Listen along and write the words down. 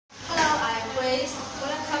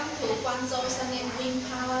Guangzhou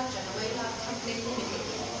Windpower Generator Company Ltd.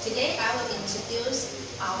 Today I will introduce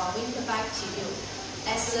our wind turbine to you.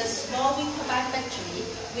 As a small wind turbine factory,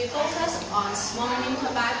 we focus on small wind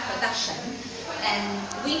turbine production and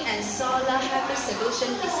wind and solar hybrid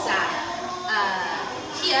solution design.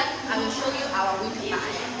 Here I will show you our wind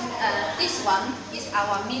turbine. This one is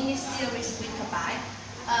our mini series wind turbine.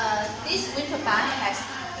 This wind turbine has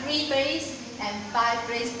 3 blades and 5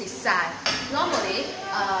 blades design. Normally,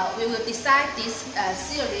 we will design this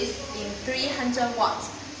series in 300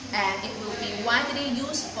 watts, and it will be widely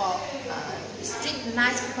used for street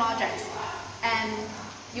light projects. And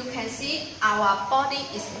you can see our body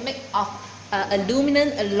is made of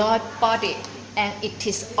aluminum alloy body, and it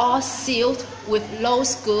is all sealed with low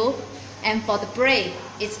screw. And for the blade,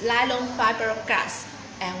 it's nylon fiberglass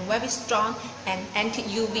and very strong and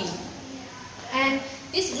anti-UV. And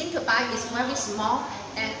this wind turbine is very small,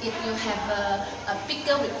 and if you have a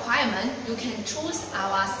bigger requirement, you can choose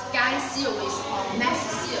our Sky series or Max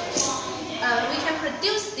series. We can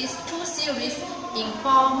produce these 2 series in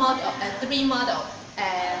 3 models,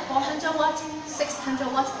 400 watts,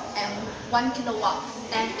 600 watts, and 1 kilowatt.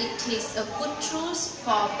 And it is a good choice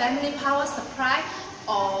for family power supply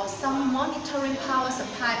or some monitoring power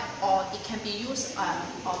supply, or it can be used on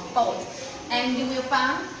both. And you will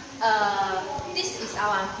find this is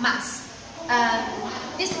our mass.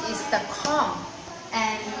 This is the comb,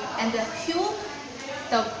 and the hue.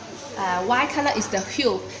 The white color is the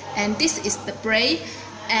hue, and this is the blade.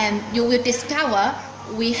 And you will discover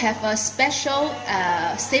we have a special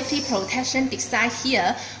safety protection design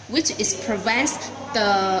here, which is prevents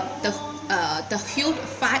the hue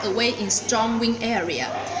fly away in strong wind area.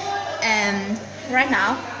 And right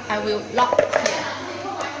now I will lock here.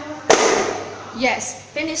 Yes,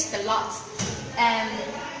 finish the lot. And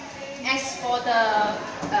as for the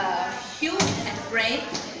hue and blade,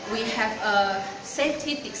 we have a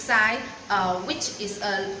safety design which is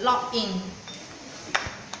a lock-in.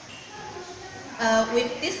 With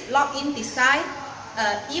this lock-in design,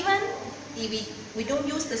 even if we don't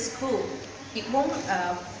use the screw, it won't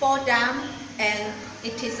fall down, and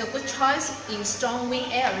it is a good choice in strong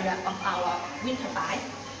wind area of our wind turbine.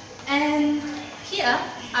 And here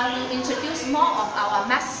I will introduce more of our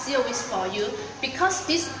Max series for you, because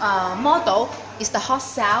this model is the hot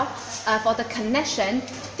cell. For the connection,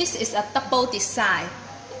 this is a double design,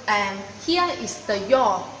 and here is the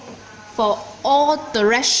yaw for all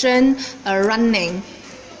direction running,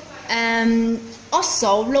 and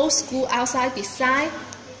also low screw outside design.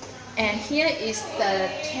 And here is the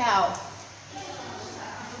tail.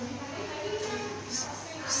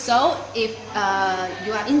 So if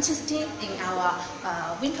you are interested in our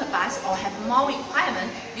wind turbines or have more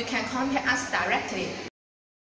requirement, you can contact us directly.